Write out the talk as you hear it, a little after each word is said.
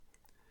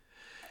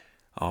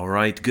All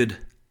right, good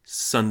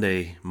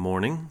Sunday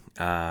morning,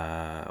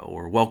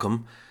 or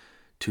welcome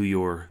to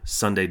your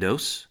Sunday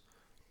dose,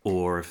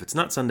 or if it's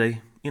not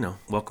Sunday,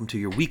 welcome to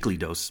your weekly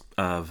dose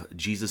of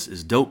Jesus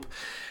is Dope,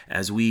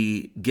 as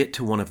we get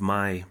to one of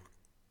my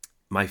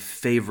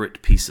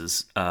favorite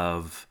pieces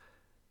of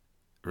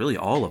really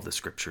all of the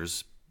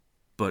scriptures,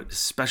 but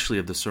especially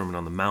of the Sermon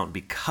on the Mount,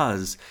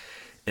 because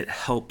it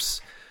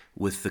helps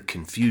with the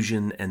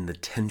confusion and the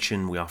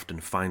tension we often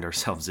find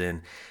ourselves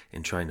in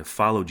trying to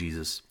follow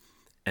Jesus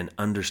and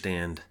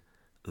understand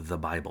the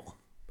Bible.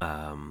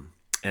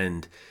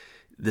 And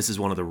this is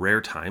one of the rare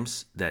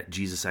times that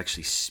Jesus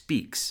actually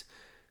speaks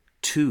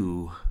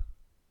to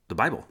the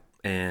Bible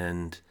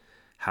and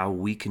how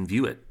we can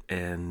view it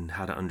and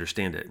how to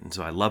understand it. And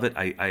so I love it.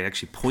 I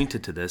actually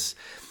pointed to this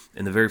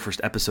in the very first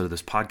episode of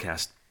this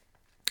podcast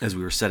as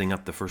we were setting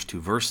up the first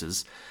two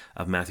verses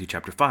of Matthew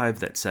chapter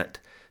 5 that set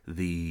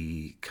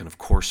the kind of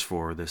course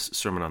for this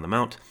Sermon on the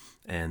Mount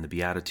and the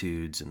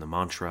Beatitudes and the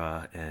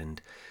mantra.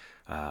 And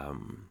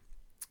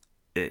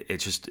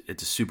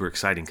it's super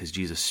exciting because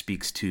Jesus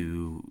speaks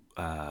to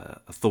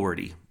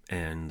authority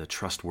and the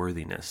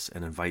trustworthiness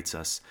and invites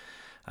us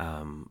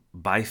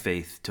by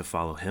faith to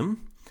follow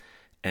him,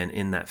 and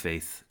in that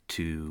faith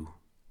to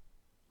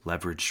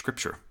leverage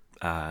Scripture.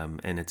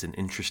 And it's an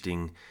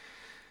interesting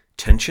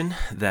tension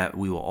that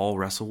we will all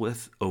wrestle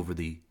with over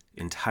the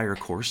entire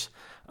course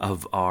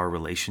of our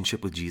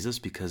relationship with Jesus,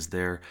 because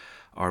there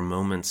are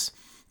moments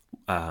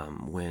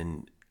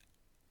when,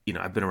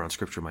 I've been around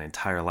Scripture my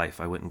entire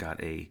life. I went and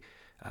got a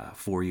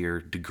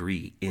 4-year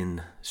degree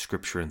in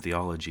Scripture and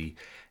theology,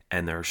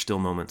 and there are still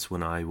moments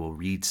when I will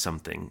read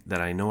something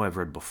that I know I've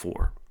read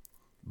before,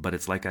 but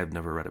it's like I've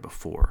never read it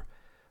before.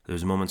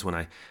 There's moments when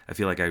I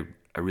feel like I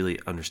really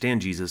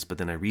understand Jesus, but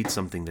then I read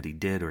something that he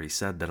did or he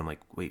said that I'm like,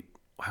 wait,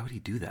 why would he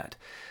do that?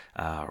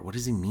 Or what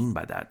does he mean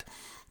by that?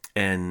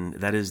 And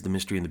that is the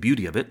mystery and the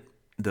beauty of it,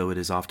 though it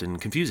is often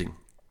confusing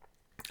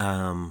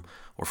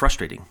or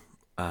frustrating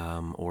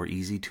or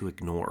easy to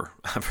ignore.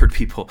 I've heard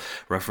people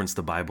reference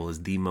the Bible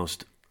as the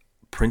most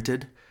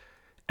printed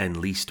and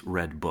least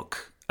read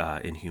book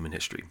in human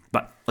history.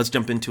 But let's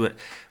jump into it.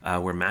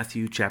 We're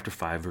Matthew chapter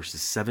 5,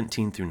 verses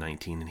 17 through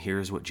 19, and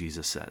here's what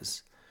Jesus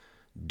says.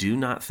 Do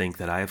not think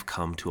that I have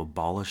come to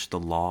abolish the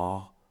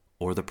law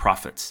or the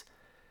prophets.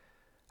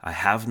 I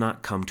have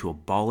not come to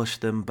abolish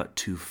them, but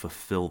to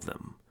fulfill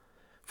them.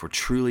 For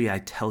truly I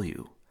tell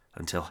you,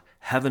 until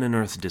heaven and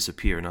earth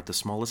disappear, not the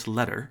smallest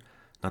letter,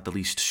 not the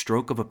least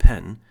stroke of a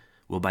pen,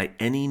 will by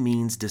any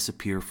means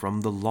disappear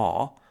from the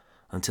law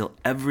until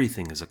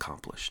everything is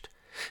accomplished.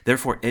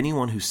 Therefore,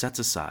 anyone who sets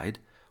aside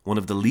one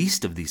of the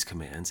least of these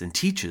commands and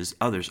teaches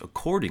others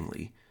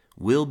accordingly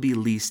will be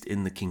least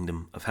in the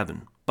kingdom of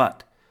heaven.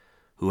 But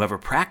whoever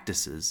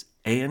practices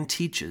and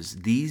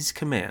teaches these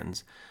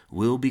commands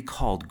will be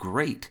called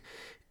great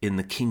in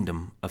the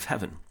kingdom of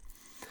heaven.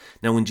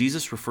 Now, when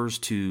Jesus refers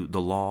to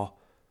the law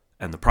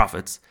and the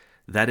prophets,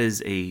 that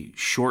is a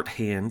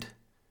shorthand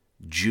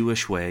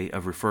Jewish way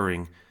of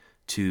referring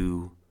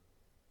to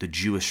the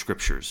Jewish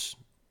scriptures,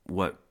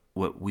 what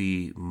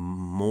we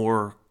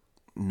more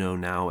know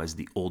now as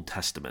the Old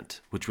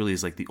Testament, which really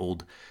is like the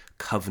Old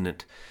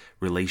Covenant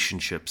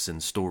relationships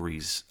and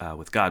stories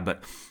with God.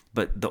 But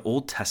the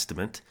Old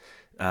Testament,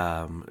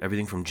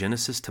 everything from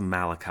Genesis to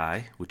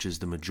Malachi, which is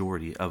the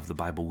majority of the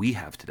Bible we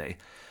have today,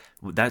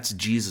 that's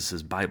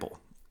Jesus's Bible.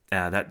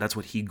 That's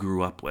what he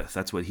grew up with.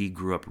 That's what he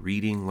grew up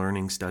reading,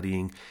 learning,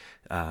 studying,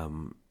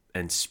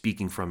 and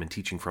speaking from and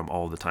teaching from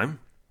all the time.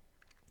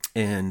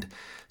 And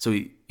so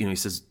he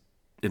says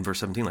in verse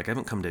 17, like, I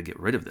haven't come to get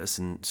rid of this.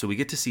 And so we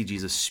get to see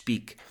Jesus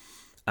speak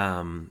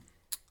to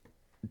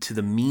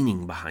the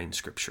meaning behind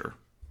Scripture,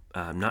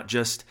 not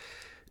just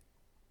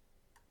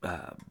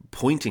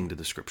pointing to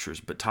the Scriptures,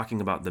 but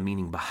talking about the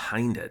meaning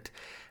behind it.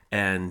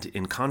 And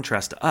in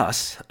contrast to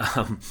us,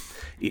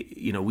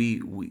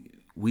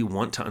 we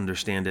want to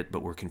understand it,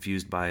 but we're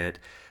confused by it.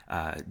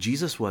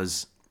 Jesus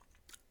was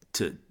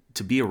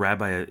to be a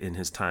rabbi in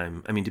his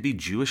time. I mean, to be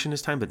Jewish in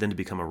his time, but then to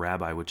become a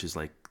rabbi, which is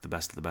like the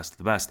best of the best of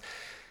the best.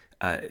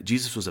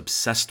 Jesus was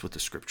obsessed with the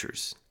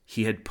Scriptures.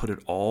 He had put it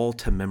all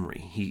to memory.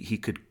 He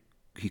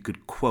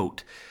could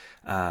quote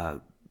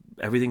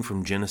everything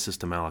from Genesis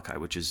to Malachi,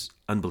 which is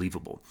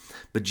unbelievable.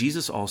 But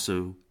Jesus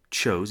also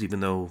chose, even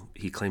though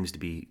he claims to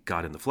be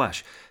God in the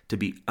flesh, to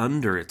be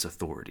under its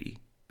authority.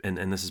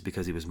 And this is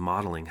because he was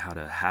modeling how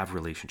to have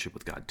relationship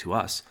with God to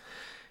us.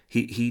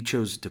 He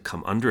chose to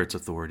come under its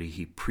authority.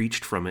 He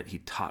preached from it. He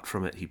taught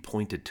from it. He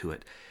pointed to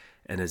it.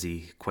 And as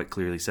he quite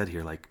clearly said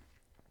here, like,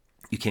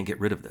 you can't get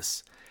rid of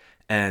this.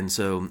 And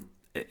so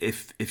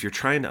if you're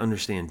trying to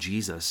understand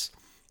Jesus,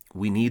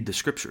 we need the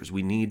Scriptures.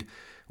 We need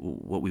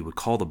what we would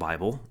call the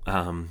Bible,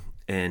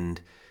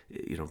 and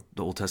the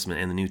Old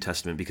Testament and the New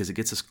Testament, because it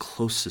gets us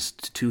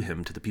closest to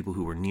him, to the people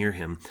who were near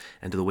him,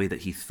 and to the way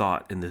that he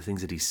thought and the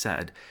things that he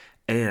said.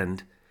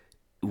 And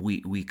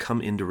we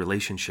come into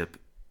relationship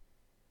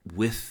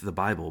with the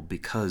Bible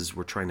because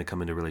we're trying to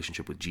come into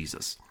relationship with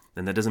Jesus.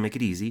 And that doesn't make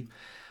it easy.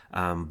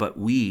 But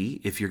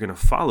if you're going to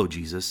follow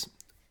Jesus,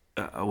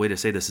 a way to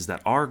say this is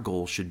that our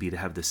goal should be to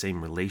have the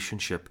same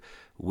relationship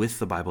with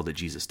the Bible that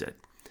Jesus did.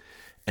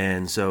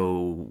 And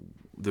so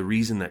the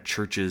reason that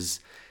churches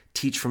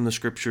teach from the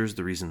scriptures,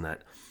 the reason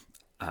that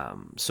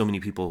so many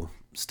people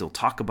still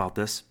talk about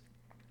this,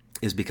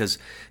 is because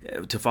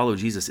to follow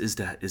Jesus is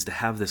to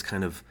have this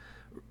kind of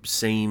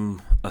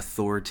same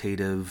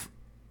authoritative,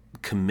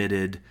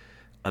 committed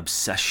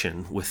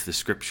obsession with the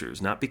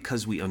scriptures. Not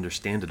because we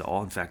understand it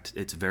all. In fact,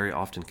 it's very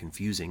often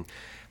confusing.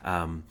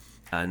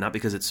 Not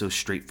because it's so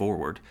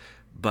straightforward,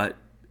 but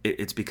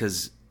it's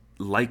because,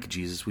 like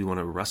Jesus, we want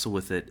to wrestle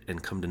with it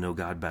and come to know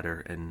God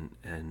better, and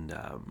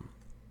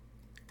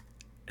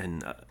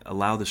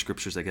allow the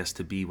scriptures, I guess,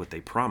 to be what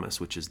they promise,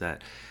 which is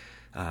that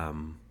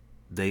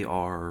they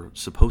are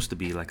supposed to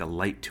be like a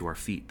light to our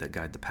feet that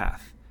guide the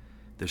path.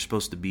 They're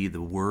supposed to be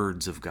the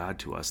words of God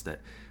to us that,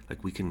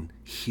 like, we can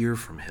hear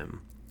from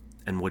Him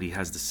and what He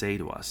has to say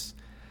to us.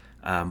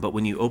 But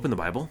when you open the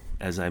Bible,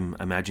 as I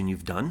imagine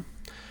you've done,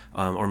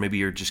 or maybe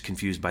you're just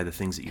confused by the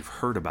things that you've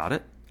heard about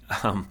it,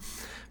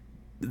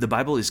 the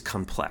Bible is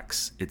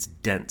complex. It's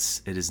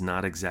dense. It is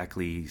not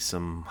exactly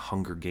some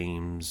Hunger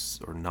Games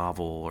or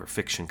novel or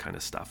fiction kind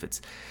of stuff.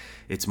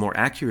 It's more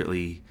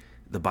accurately,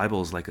 the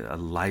Bible is like a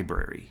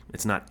library.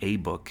 It's not a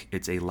book.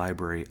 It's a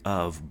library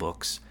of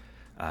books,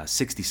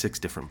 66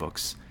 different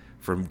books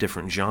from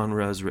different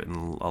genres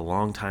written a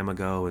long time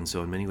ago. And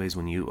so in many ways,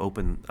 when you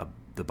open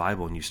the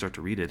Bible and you start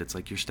to read it, it's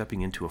like you're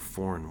stepping into a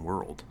foreign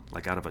world,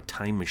 like out of a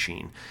time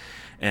machine.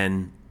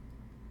 And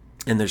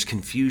there's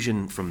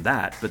confusion from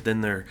that, but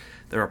then there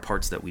are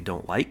parts that we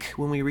don't like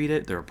when we read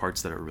it. There are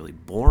parts that are really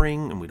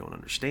boring and we don't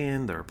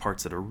understand. There are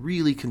parts that are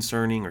really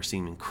concerning or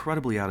seem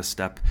incredibly out of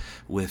step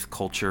with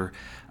culture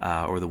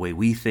or the way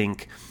we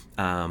think.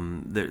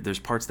 There's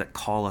parts that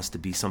call us to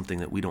be something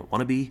that we don't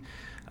want to be,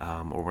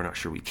 or we're not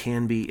sure we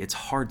can be. It's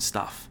hard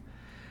stuff,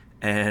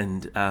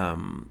 and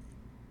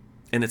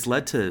it's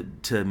led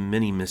to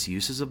many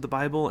misuses of the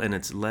Bible, and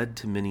it's led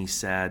to many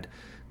sad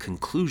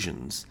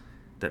conclusions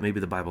that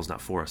maybe the Bible's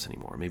not for us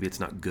anymore. Maybe it's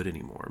not good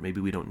anymore.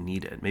 Maybe we don't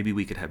need it. Maybe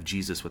we could have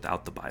Jesus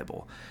without the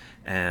Bible.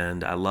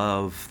 And I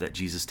love that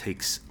Jesus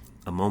takes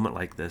a moment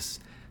like this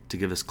to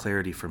give us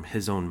clarity from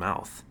His own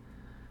mouth,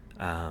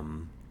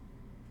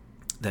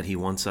 that He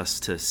wants us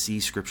to see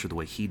Scripture the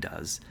way He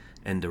does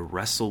and to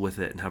wrestle with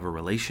it and have a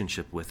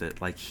relationship with it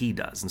like He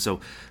does. And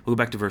so we'll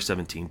go back to verse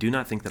 17. Do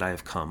not think that I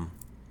have come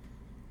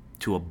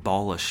to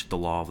abolish the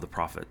law of the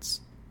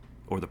prophets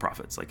or the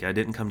prophets. Like, I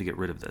didn't come to get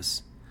rid of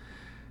this,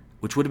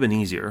 which would have been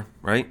easier,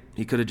 right?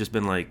 He could have just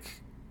been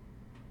like,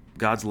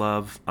 God's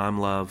love, I'm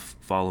love,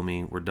 follow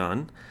me, we're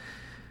done.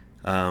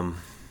 But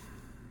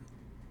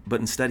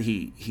instead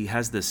he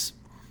has this,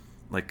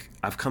 like,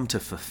 I've come to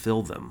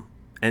fulfill them.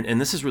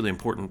 And this is really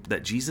important,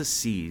 that Jesus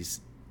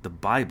sees the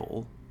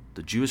Bible,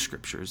 the Jewish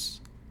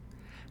scriptures,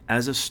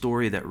 as a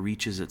story that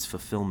reaches its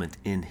fulfillment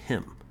in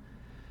Him.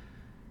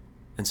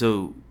 And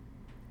so,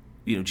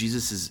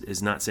 Jesus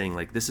is not saying,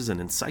 like, this is an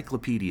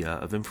encyclopedia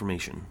of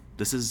information.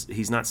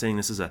 He's not saying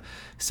this is a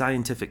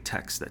scientific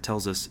text that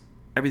tells us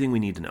everything we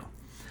need to know.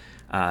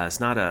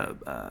 It's not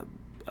a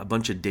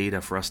bunch of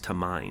data for us to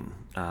mine.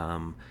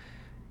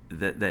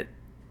 That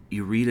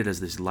you read it as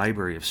this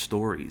library of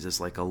stories. It's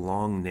like a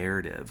long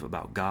narrative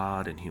about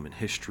God and human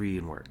history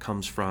and where it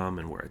comes from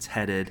and where it's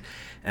headed.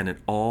 And it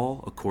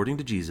all, according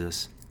to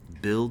Jesus,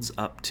 builds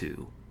up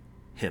to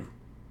Him.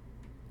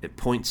 It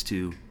points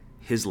to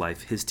His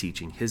life, His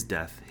teaching, His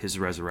death, His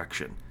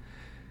resurrection.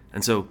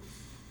 And so,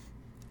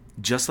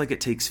 just like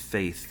it takes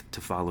faith to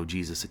follow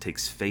Jesus, it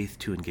takes faith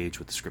to engage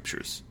with the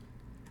scriptures.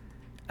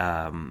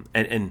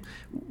 And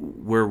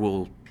where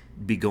we'll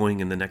be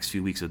going in the next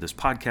few weeks of this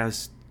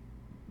podcast,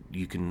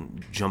 you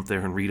can jump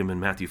there and read them in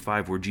Matthew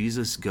 5, where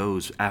Jesus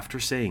goes, after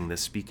saying this,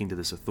 speaking to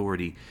this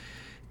authority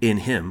in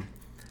Him,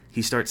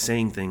 He starts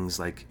saying things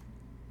like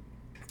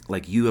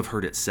you have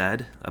heard it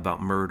said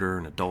about murder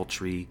and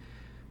adultery,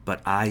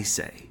 but I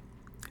say.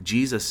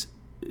 Jesus,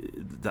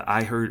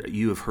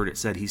 you have heard it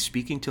said, He's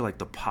speaking to, like,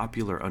 the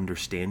popular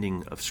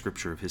understanding of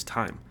Scripture of His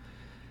time.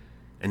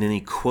 And then He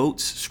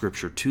quotes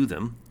Scripture to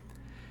them,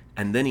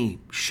 and then He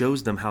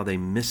shows them how they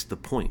missed the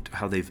point,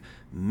 how they've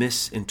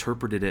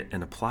misinterpreted it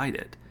and applied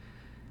it.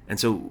 And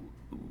so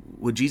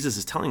what Jesus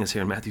is telling us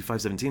here in Matthew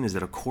 5:17 is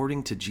that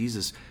according to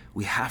Jesus,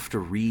 we have to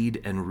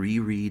read and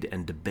reread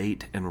and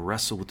debate and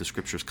wrestle with the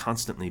Scriptures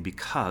constantly,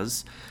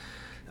 because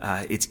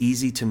it's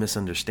easy to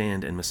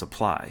misunderstand and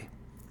misapply.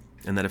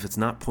 And that if it's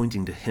not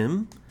pointing to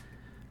Him,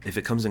 if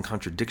it comes in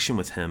contradiction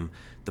with Him,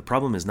 the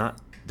problem is not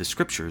the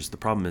Scriptures. The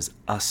problem is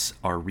us,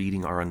 our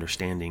reading, our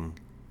understanding,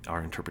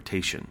 our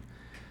interpretation.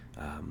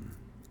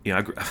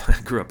 I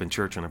grew up in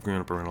church, and I've grown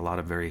up around a lot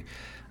of very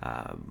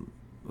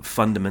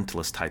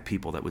fundamentalist type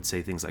people that would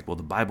say things like, well,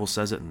 the Bible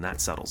says it and that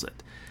settles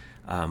it.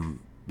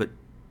 But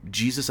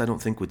Jesus, I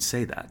don't think, would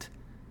say that.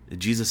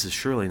 Jesus is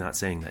surely not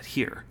saying that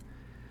here.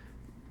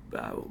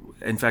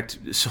 In fact,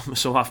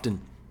 so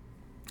often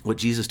what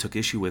Jesus took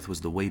issue with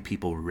was the way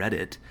people read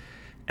it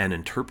and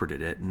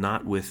interpreted it,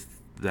 not with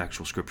the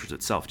actual scriptures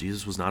itself.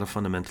 Jesus was not a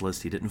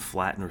fundamentalist. He didn't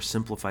flatten or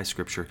simplify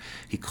Scripture.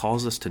 He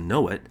calls us to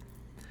know it,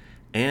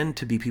 and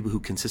to be people who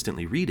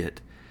consistently read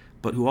it,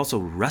 but who also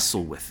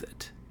wrestle with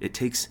it. It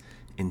takes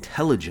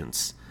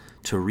intelligence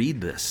to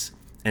read this,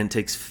 and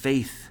takes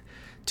faith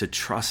to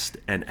trust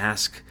and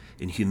ask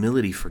in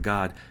humility for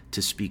God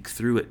to speak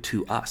through it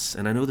to us.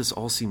 And I know this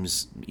all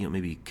seems,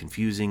 maybe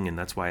confusing, and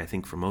that's why I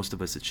think for most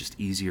of us it's just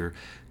easier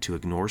to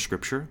ignore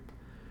Scripture,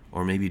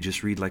 or maybe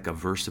just read like a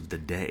verse of the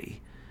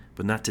day,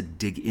 but not to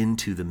dig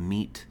into the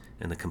meat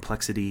and the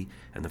complexity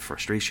and the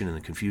frustration and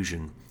the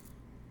confusion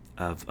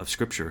of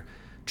Scripture,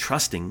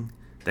 trusting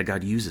that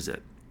God uses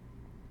it.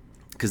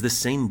 Because this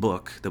same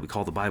book that we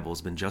call the Bible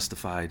has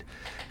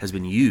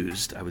been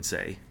used, I would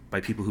say,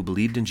 by people who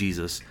believed in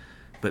Jesus,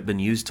 but been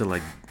used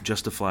to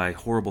justify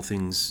horrible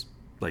things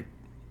like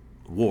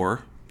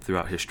war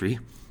throughout history.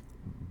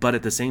 But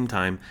at the same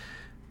time,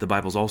 the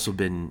Bible's also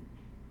been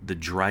the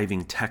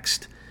driving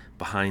text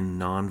behind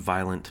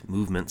nonviolent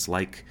movements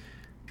like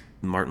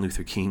Martin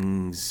Luther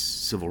King's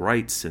civil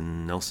rights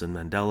and Nelson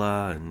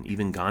Mandela and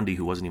even Gandhi,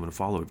 who wasn't even a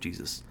follower of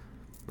Jesus.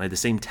 The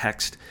same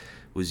text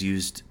was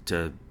used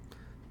to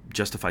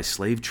justify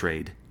slave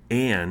trade,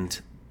 and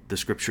the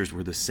Scriptures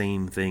were the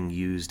same thing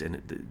used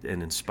and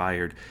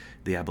inspired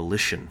the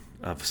abolition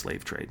of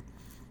slave trade.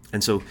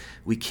 And so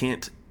we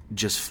can't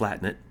just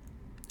flatten it,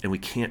 and we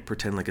can't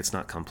pretend like it's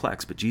not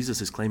complex, but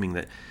Jesus is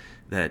claiming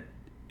that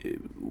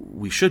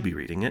we should be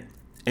reading it,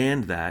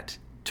 and that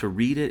to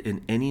read it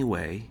in any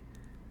way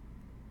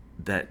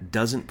that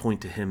doesn't point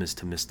to him is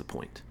to miss the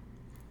point.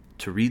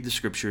 To read the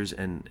Scriptures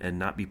and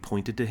not be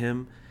pointed to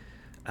him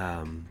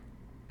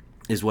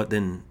is what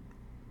then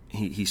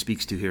he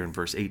speaks to here in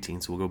verse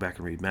 18. So we'll go back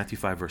and read Matthew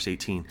 5, verse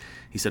 18.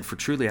 He said, "For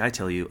truly I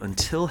tell you,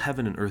 until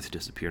heaven and earth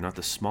disappear, not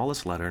the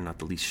smallest letter, not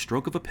the least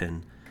stroke of a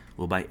pen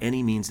will by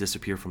any means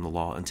disappear from the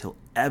law until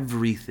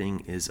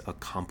everything is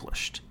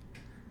accomplished."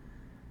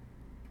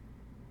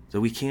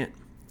 So we can't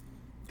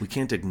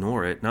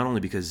ignore it, not only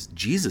because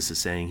Jesus is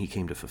saying he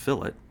came to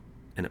fulfill it,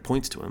 and it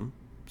points to him.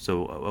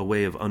 So a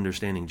way of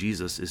understanding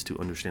Jesus is to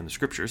understand the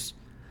Scriptures.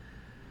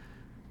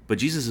 But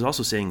Jesus is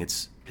also saying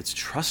it's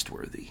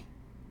trustworthy.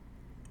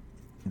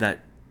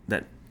 That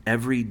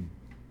every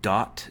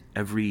dot,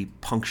 every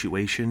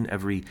punctuation,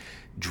 every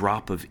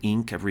drop of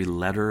ink, every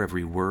letter,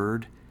 every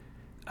word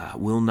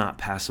will not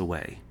pass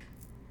away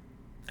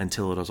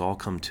until it has all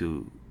come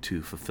to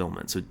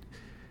fulfillment. So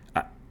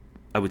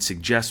I would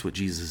suggest what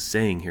Jesus is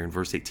saying here in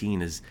verse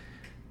 18 is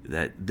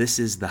that this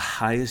is the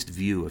highest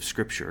view of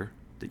Scripture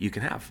that you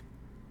can have.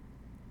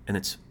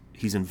 And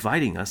he's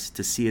inviting us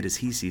to see it as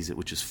he sees it,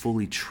 which is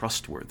fully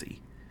trustworthy.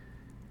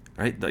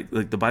 Right? Like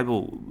the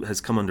Bible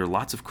has come under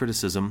lots of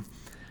criticism,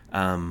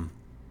 and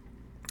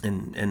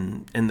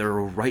there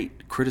are right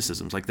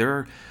criticisms. Like there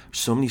are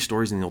so many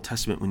stories in the Old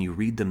Testament, when you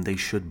read them, they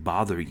should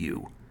bother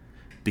you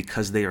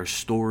because they are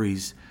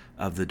stories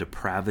of the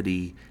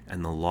depravity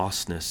and the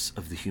lostness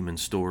of the human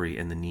story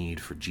and the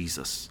need for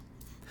Jesus.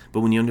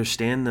 But when you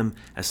understand them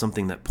as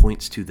something that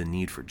points to the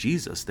need for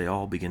Jesus, they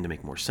all begin to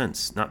make more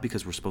sense. Not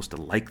because we're supposed to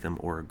like them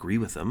or agree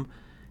with them,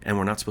 and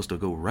we're not supposed to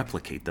go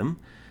replicate them,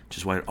 which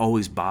is why it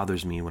always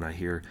bothers me when I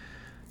hear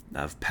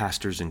of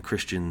pastors and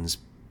Christians,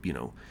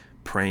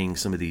 praying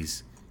some of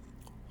these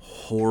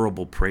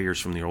horrible prayers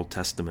from the Old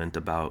Testament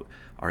about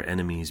our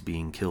enemies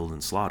being killed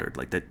and slaughtered.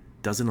 Like that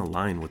doesn't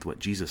align with what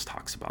Jesus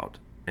talks about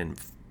and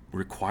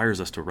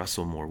requires us to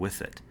wrestle more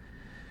with it.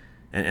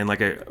 And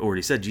like I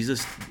already said,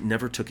 Jesus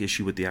never took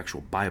issue with the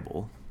actual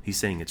Bible. He's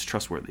saying it's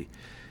trustworthy.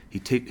 He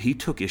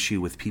took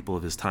issue with people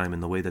of his time in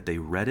the way that they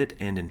read it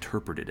and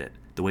interpreted it,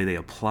 the way they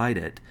applied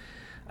it,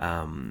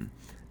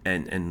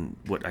 and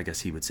what I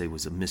guess he would say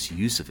was a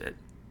misuse of it.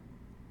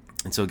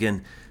 And so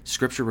again,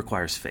 Scripture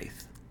requires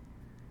faith.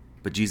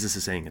 But Jesus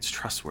is saying it's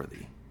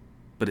trustworthy.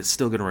 But it's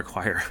still going to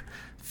require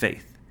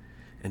faith.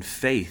 And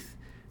faith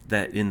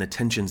that in the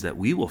tensions that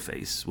we will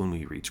face when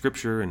we read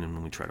Scripture and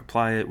when we try to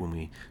apply it, when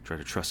we try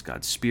to trust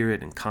God's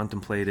Spirit and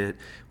contemplate it,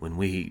 when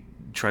we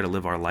try to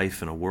live our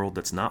life in a world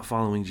that's not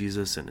following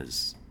Jesus and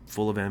is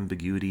full of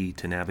ambiguity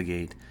to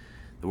navigate,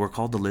 that we're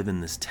called to live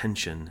in this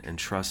tension and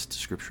trust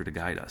Scripture to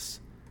guide us.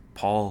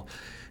 Paul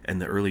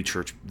and the early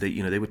church,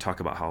 they would talk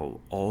about how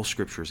all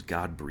Scripture is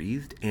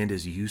God-breathed and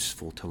is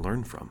useful to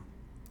learn from.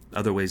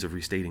 Other ways of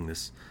restating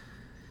this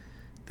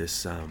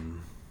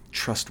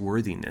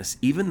trustworthiness,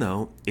 even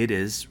though it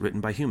is written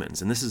by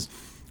humans. And this is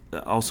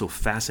also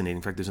fascinating.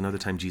 In fact, there's another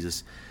time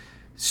Jesus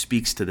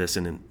speaks to this,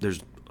 and there's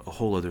a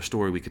whole other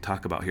story we could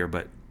talk about here.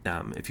 But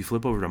if you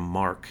flip over to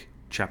Mark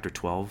chapter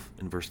 12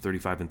 and verse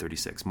 35 and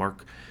 36,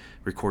 Mark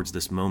records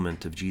this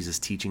moment of Jesus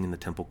teaching in the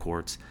temple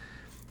courts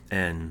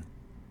and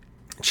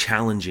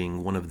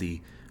challenging one of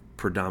the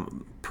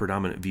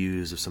predominant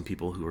views of some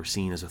people who are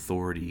seen as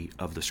authority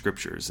of the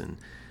Scriptures. And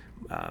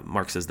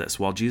Mark says this: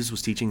 "While Jesus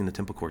was teaching in the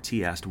temple courts,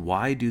 he asked,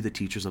 'Why do the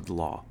teachers of the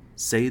law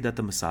say that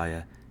the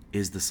Messiah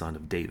is the son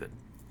of David?'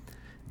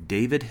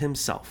 David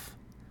himself,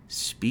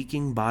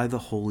 speaking by the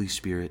Holy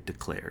Spirit,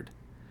 declared,"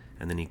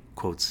 and then he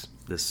quotes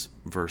this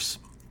verse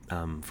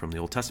from the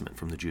Old Testament,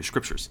 from the Jewish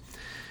Scriptures.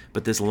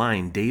 But this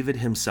line, David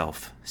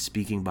himself,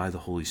 speaking by the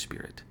Holy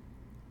Spirit,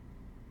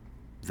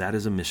 that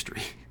is a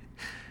mystery.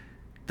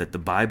 that the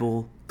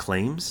Bible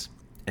claims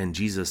and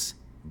Jesus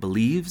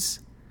believes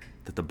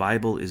that the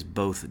Bible is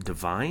both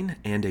divine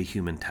and a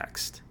human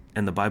text.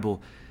 And the Bible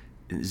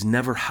is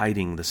never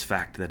hiding this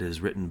fact that it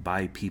is written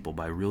by people,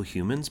 by real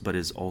humans, but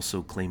is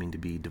also claiming to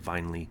be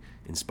divinely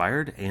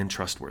inspired and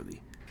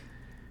trustworthy.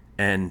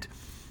 And,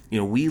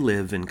 we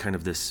live in kind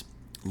of this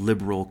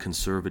liberal,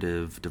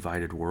 conservative,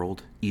 divided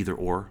world, either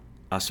or,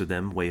 us or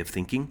them way of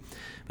thinking,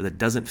 but that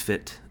doesn't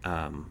fit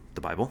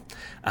the Bible.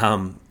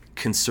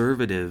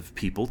 Conservative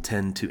people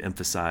tend to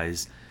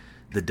emphasize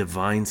the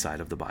divine side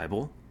of the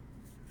Bible.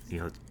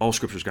 All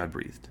Scripture is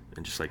God-breathed,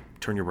 and just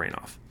turn your brain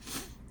off.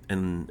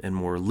 And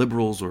more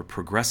liberals or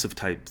progressive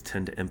types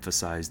tend to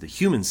emphasize the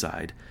human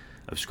side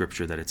of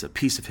Scripture, that it's a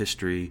piece of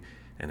history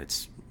and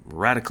it's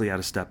radically out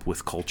of step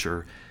with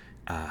culture,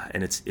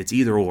 and it's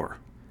either or.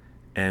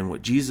 And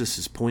what Jesus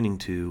is pointing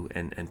to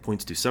and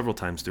points to several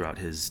times throughout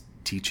his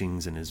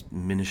teachings and his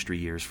ministry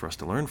years for us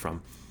to learn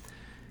from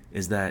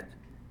is that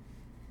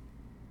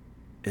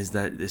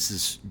this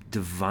is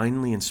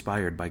divinely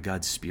inspired by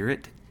God's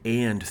Spirit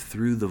and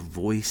through the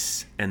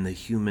voice and the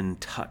human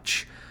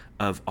touch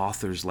of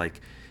authors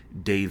like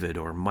David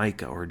or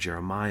Micah or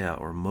Jeremiah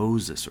or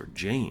Moses or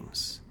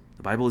James.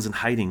 The Bible isn't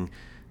hiding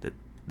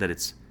that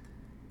it's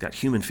got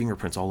human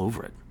fingerprints all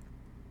over it.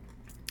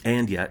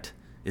 And yet,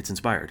 it's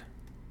inspired.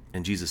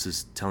 And Jesus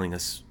is telling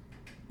us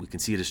we can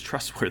see it as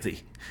trustworthy.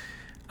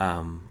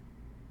 And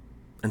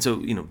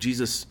so,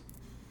 Jesus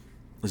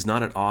was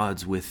not at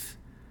odds with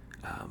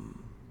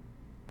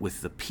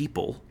the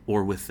people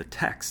or with the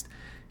text.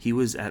 He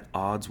was at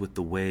odds with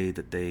the way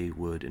that they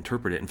would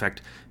interpret it. In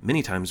fact,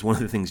 many times, one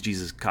of the things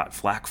Jesus got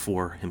flack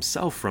for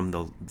himself from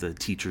the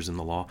teachers in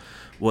the law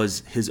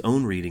was his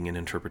own reading and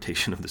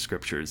interpretation of the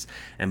Scriptures.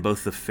 And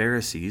both the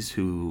Pharisees,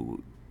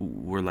 who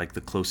were like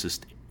the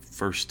closest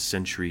first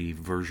century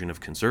version of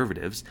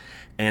conservatives,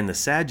 and the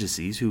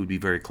Sadducees, who would be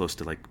very close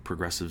to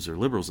progressives or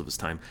liberals of his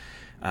time,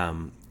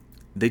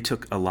 they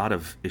took a lot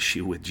of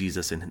issue with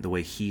Jesus and the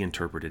way he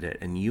interpreted it.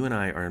 And you and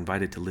I are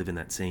invited to live in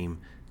that same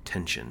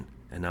tension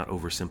and not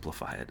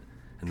oversimplify it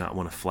and not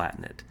want to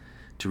flatten it.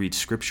 To read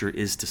Scripture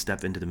is to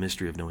step into the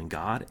mystery of knowing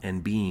God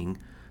and being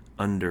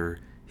under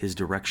his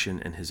direction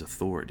and his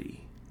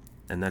authority.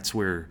 And that's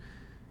where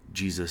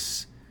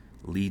Jesus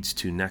leads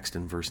to next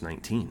in verse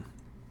 19.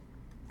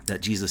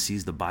 That Jesus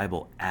sees the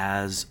Bible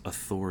as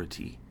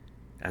authority,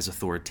 as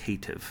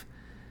authoritative.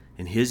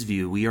 In his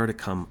view, we are to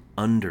come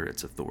under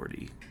its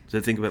authority. So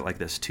think of it like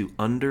this. To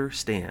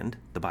understand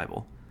the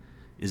Bible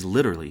is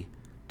literally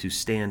to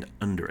stand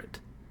under it,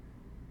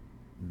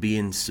 be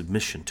in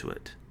submission to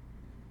it,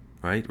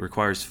 right? It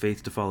requires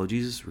faith to follow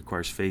Jesus,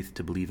 requires faith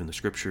to believe in the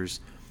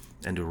Scriptures,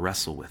 and to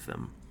wrestle with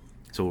them.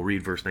 So we'll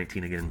read verse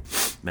 19 again.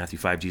 Matthew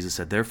 5, Jesus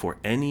said, "Therefore,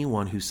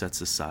 anyone who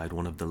sets aside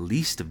one of the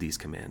least of these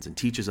commands and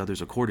teaches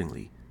others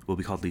accordingly will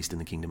be called least in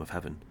the kingdom of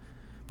heaven.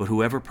 But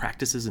whoever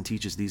practices and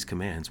teaches these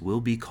commands will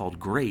be called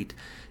great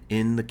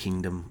in the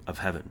kingdom of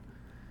heaven."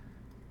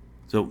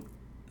 So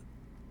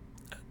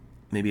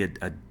maybe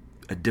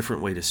a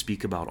different way to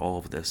speak about all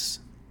of this.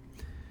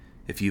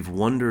 If you've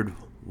wondered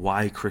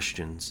why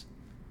Christians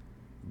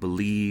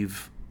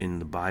believe in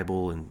the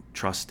Bible and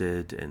trust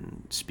it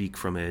and speak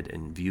from it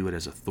and view it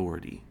as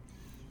authority,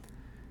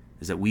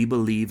 is that we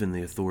believe in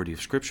the authority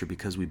of Scripture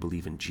because we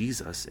believe in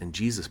Jesus, and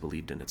Jesus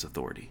believed in its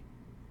authority.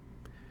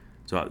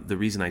 So the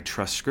reason I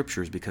trust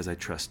Scripture is because I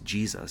trust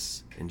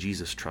Jesus, and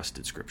Jesus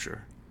trusted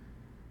Scripture.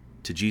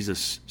 To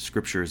Jesus,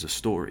 Scripture is a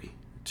story.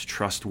 It's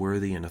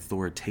trustworthy and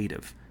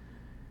authoritative,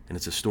 and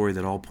it's a story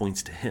that all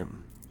points to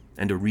him.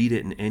 And to read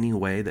it in any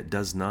way that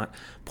does not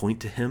point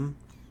to him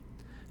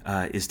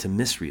is to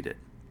misread it.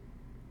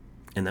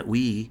 And that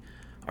we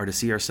are to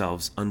see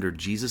ourselves under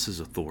Jesus'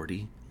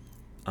 authority,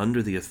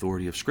 under the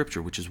authority of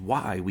Scripture, which is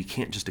why we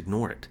can't just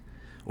ignore it.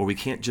 Or we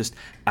can't just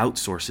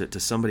outsource it to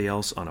somebody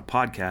else on a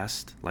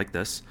podcast like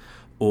this,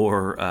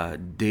 or a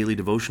daily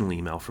devotional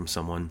email from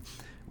someone.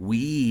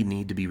 We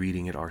need to be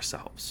reading it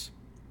ourselves.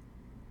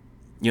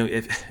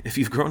 If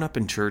you've grown up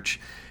in church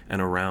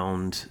and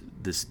around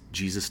this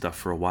Jesus stuff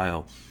for a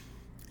while,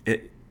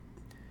 it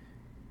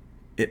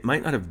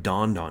might not have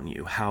dawned on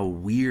you how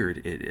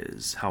weird it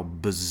is, how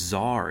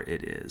bizarre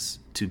it is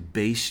to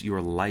base your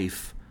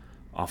life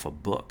off a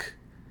book.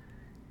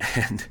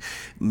 And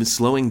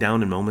slowing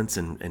down in moments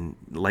and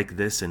like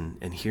this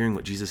and hearing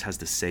what Jesus has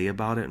to say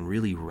about it and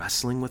really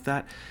wrestling with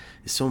that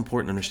is so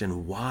important to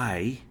understand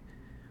why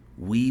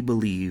we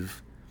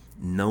believe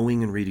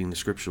knowing and reading the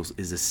Scriptures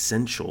is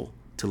essential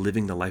to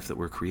living the life that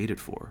we're created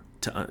for,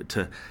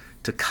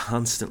 to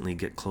constantly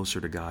get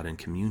closer to God and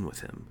commune with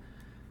him.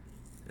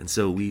 And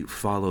so we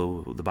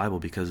follow the Bible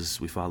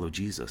because we follow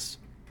Jesus.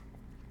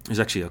 There's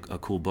actually a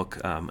cool book,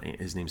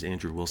 his name's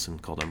Andrew Wilson,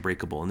 called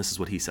Unbreakable, and this is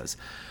what he says.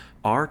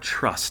 Our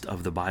trust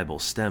of the Bible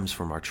stems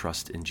from our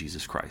trust in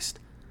Jesus Christ.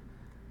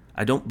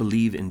 I don't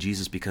believe in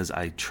Jesus because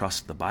I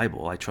trust the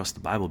Bible. I trust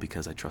the Bible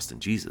because I trust in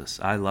Jesus.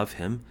 I love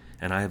him,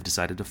 and I have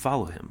decided to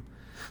follow him.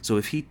 So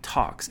if he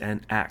talks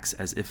and acts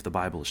as if the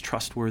Bible is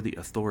trustworthy,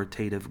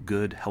 authoritative,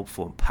 good,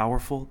 helpful, and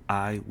powerful,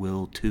 I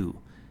will too,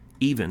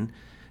 even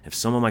if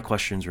some of my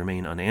questions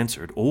remain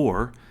unanswered,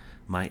 or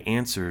my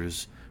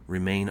answers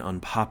remain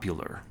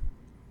unpopular.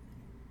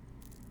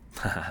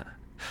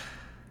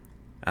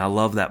 I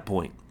love that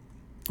point.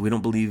 We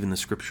don't believe in the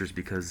scriptures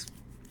because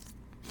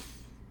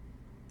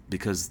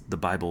the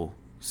Bible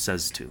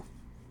says to.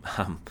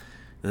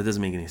 That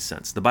doesn't make any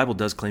sense. The Bible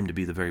does claim to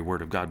be the very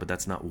word of God, but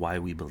that's not why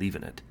we believe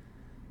in it.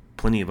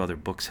 Plenty of other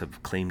books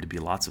have claimed to be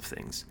lots of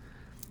things,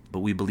 but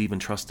we believe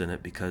and trust in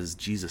it because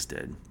Jesus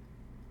did.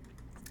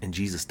 And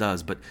Jesus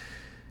does, but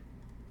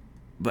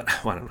well,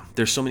 I don't know.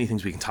 There's so many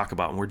things we can talk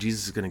about, and where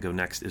Jesus is going to go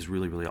next is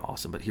really, really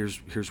awesome. But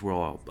here's where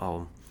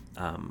I'll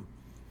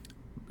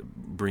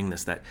bring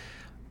this, that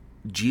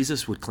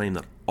Jesus would claim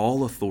that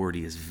all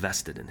authority is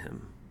vested in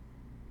him,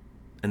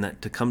 and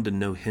that to come to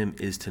know him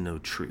is to know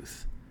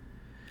truth.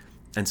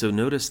 And so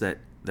notice that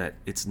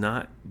it's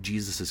not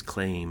Jesus's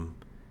claim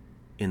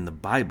in the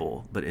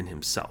Bible, but in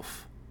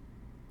himself.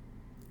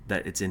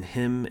 That it's in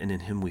him and in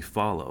him we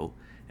follow,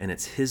 and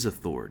it's his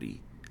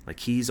authority.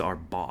 Like he's our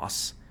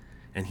boss,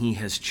 and he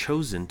has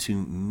chosen to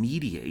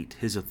mediate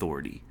his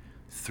authority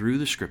through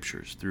the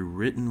scriptures, through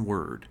written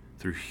word,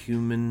 through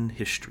human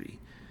history,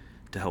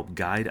 to help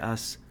guide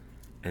us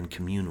and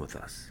commune with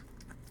us.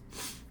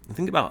 And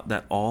think about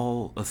that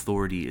all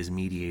authority is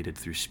mediated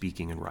through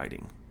speaking and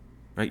writing,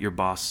 right? Your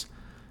boss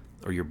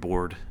or your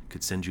board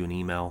could send you an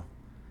email,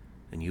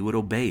 and you would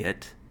obey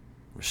it,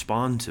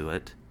 respond to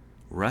it,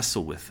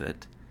 wrestle with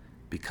it,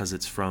 because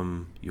it's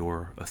from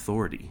your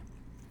authority.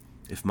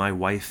 If my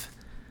wife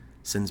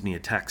sends me a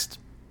text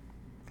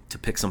to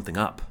pick something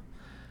up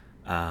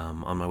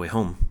on my way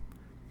home,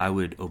 I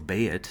would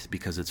obey it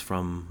because it's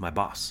from my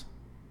boss.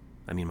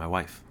 I mean my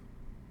wife.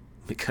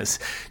 Because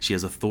she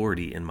has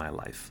authority in my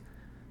life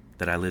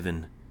that I live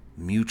in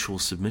mutual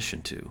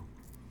submission to.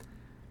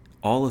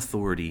 All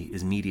authority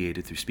is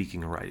mediated through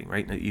speaking and writing,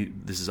 right? Now,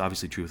 this is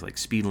obviously true with like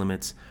speed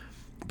limits,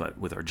 but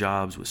with our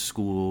jobs, with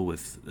school,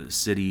 with the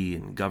city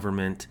and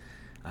government,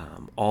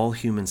 all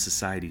human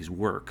societies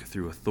work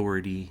through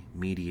authority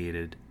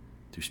mediated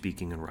through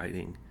speaking and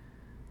writing.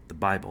 The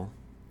Bible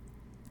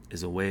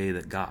is a way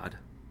that God,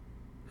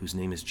 whose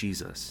name is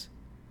Jesus,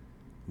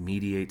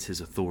 mediates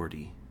his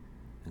authority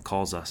and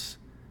calls us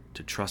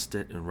to trust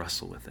it and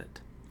wrestle with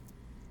it.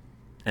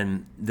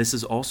 And this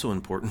is also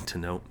important to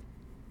note,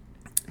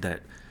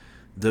 that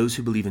those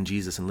who believe in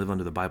Jesus and live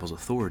under the Bible's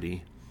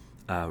authority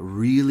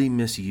really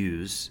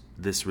misuse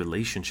this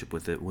relationship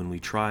with it when we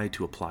try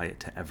to apply it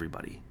to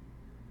everybody.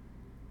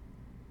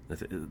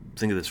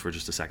 Think of this for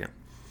just a second.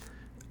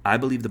 I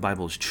believe the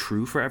Bible is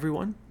true for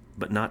everyone,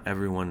 but not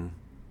everyone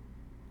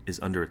is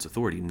under its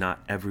authority.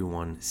 Not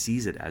everyone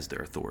sees it as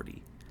their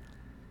authority.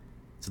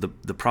 So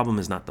the problem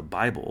is not the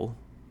Bible,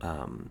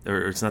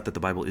 or it's not that the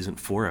Bible isn't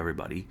for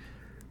everybody.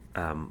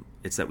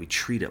 It's that we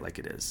treat it like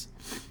it is.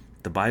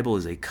 The Bible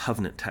is a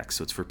covenant text,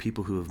 so it's for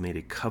people who have made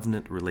a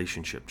covenant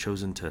relationship,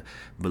 chosen to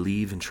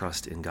believe and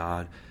trust in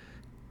God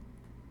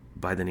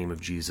by the name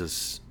of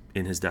Jesus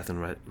in his death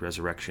and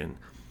resurrection.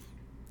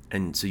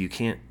 And so you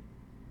can't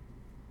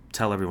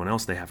tell everyone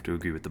else they have to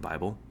agree with the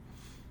Bible.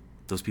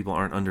 Those people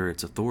aren't under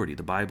its authority.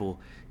 The Bible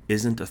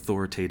isn't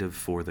authoritative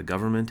for the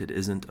government. It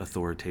isn't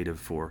authoritative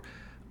for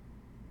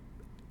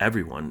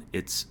everyone.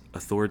 It's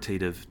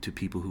authoritative to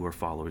people who are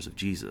followers of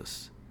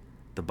Jesus.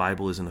 The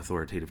Bible isn't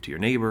authoritative to your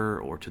neighbor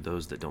or to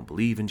those that don't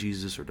believe in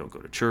Jesus or don't go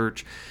to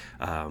church,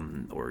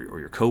 or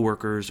your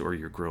coworkers or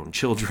your grown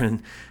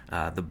children.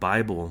 The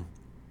Bible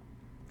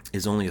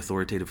is only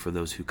authoritative for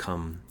those who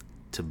come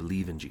to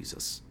believe in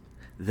Jesus.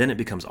 Then it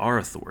becomes our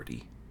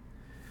authority.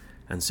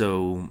 And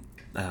so,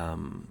 I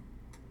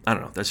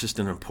don't know, that's just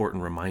an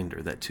important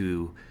reminder that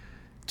to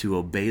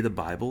obey the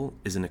Bible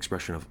is an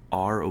expression of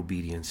our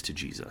obedience to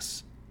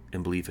Jesus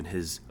and belief in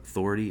his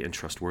authority and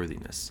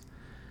trustworthiness.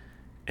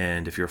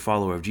 And if you're a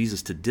follower of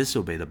Jesus, to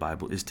disobey the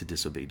Bible is to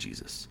disobey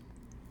Jesus.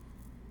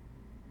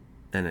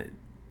 And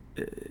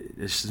it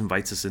just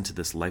invites us into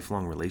this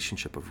lifelong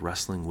relationship of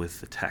wrestling with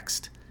the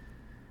text.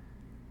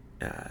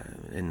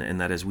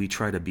 And that as we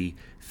try to be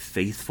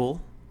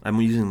faithful, I'm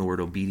using the word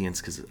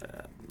obedience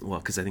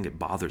because I think it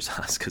bothers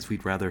us, because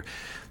we'd rather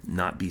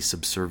not be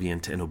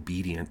subservient and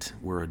obedient.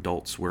 We're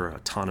adults. We're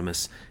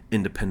autonomous,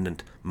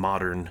 independent,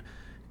 modern,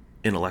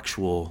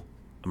 intellectual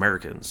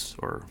Americans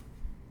or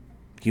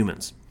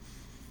humans.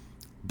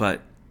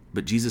 But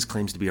Jesus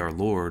claims to be our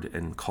Lord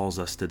and calls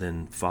us to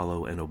then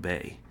follow and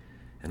obey.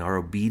 And our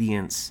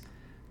obedience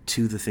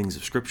to the things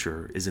of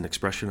Scripture is an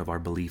expression of our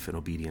belief and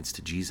obedience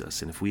to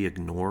Jesus. And if we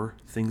ignore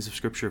things of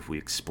Scripture, if we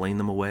explain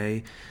them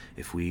away,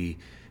 if we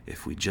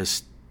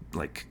just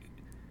like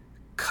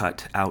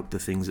cut out the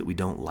things that we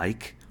don't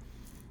like,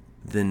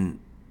 then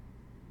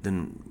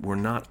we're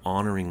not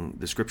honoring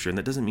the Scripture. And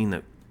that doesn't mean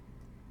that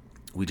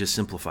we just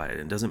simplify it.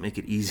 It doesn't make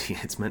it easy.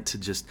 It's meant to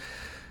just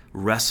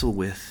wrestle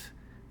with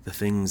the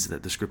things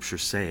that the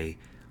Scriptures say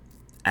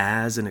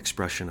as an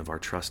expression of our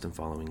trust in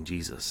following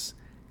Jesus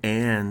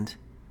and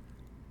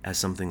as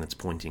something that's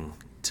pointing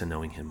to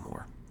knowing him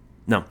more.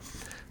 Now,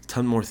 let's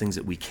ton more things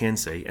that we can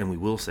say, and we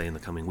will say in the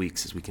coming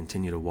weeks as we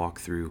continue to walk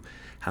through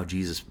how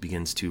Jesus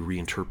begins to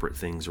reinterpret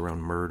things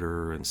around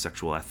murder and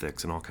sexual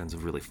ethics and all kinds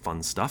of really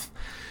fun stuff.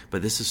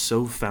 But this is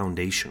so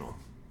foundational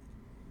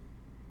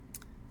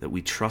that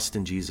we trust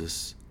in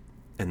Jesus,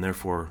 and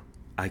therefore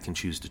I can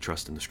choose to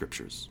trust in the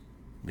Scriptures.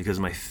 Because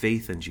of my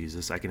faith in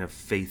Jesus, I can have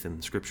faith in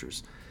the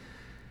Scriptures.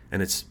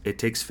 And it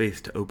takes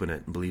faith to open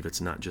it and believe it's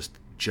not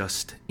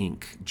just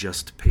ink,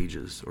 just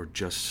pages, or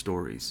just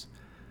stories.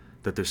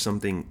 That there's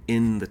something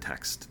in the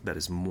text that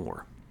is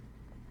more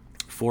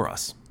for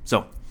us.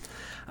 So,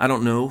 I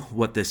don't know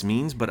what this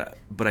means, but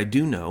I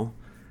do know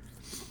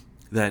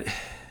that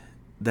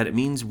it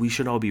means we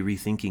should all be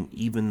rethinking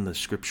even the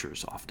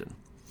Scriptures often.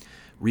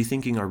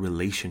 Rethinking our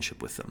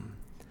relationship with them.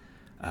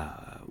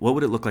 What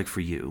would it look like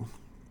for you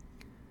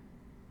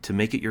to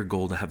make it your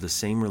goal to have the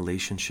same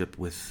relationship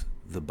with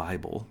the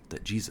Bible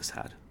that Jesus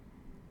had?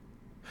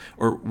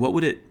 Or what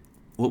would it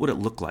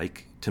look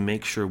like to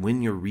make sure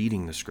when you're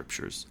reading the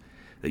Scriptures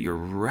that you're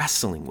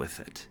wrestling with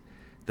it,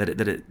 that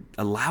it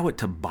allow it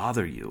to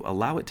bother you,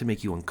 allow it to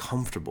make you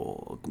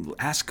uncomfortable,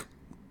 ask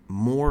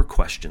more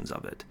questions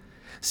of it.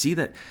 See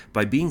that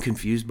by being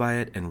confused by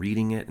it and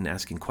reading it and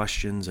asking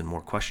questions and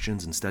more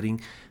questions and studying,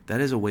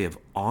 that is a way of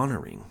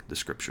honoring the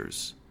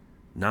Scriptures,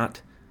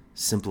 not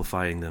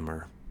simplifying them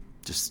or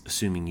just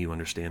assuming you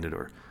understand it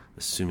or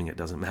assuming it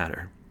doesn't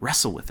matter.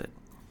 Wrestle with it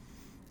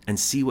and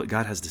see what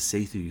God has to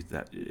say through you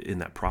in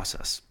that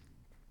process.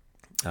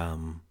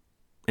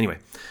 Anyway,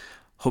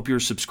 hope you're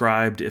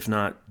subscribed. If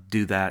not,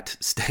 do that.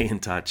 Stay in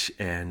touch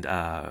and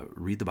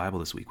read the Bible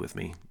this week with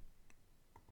me.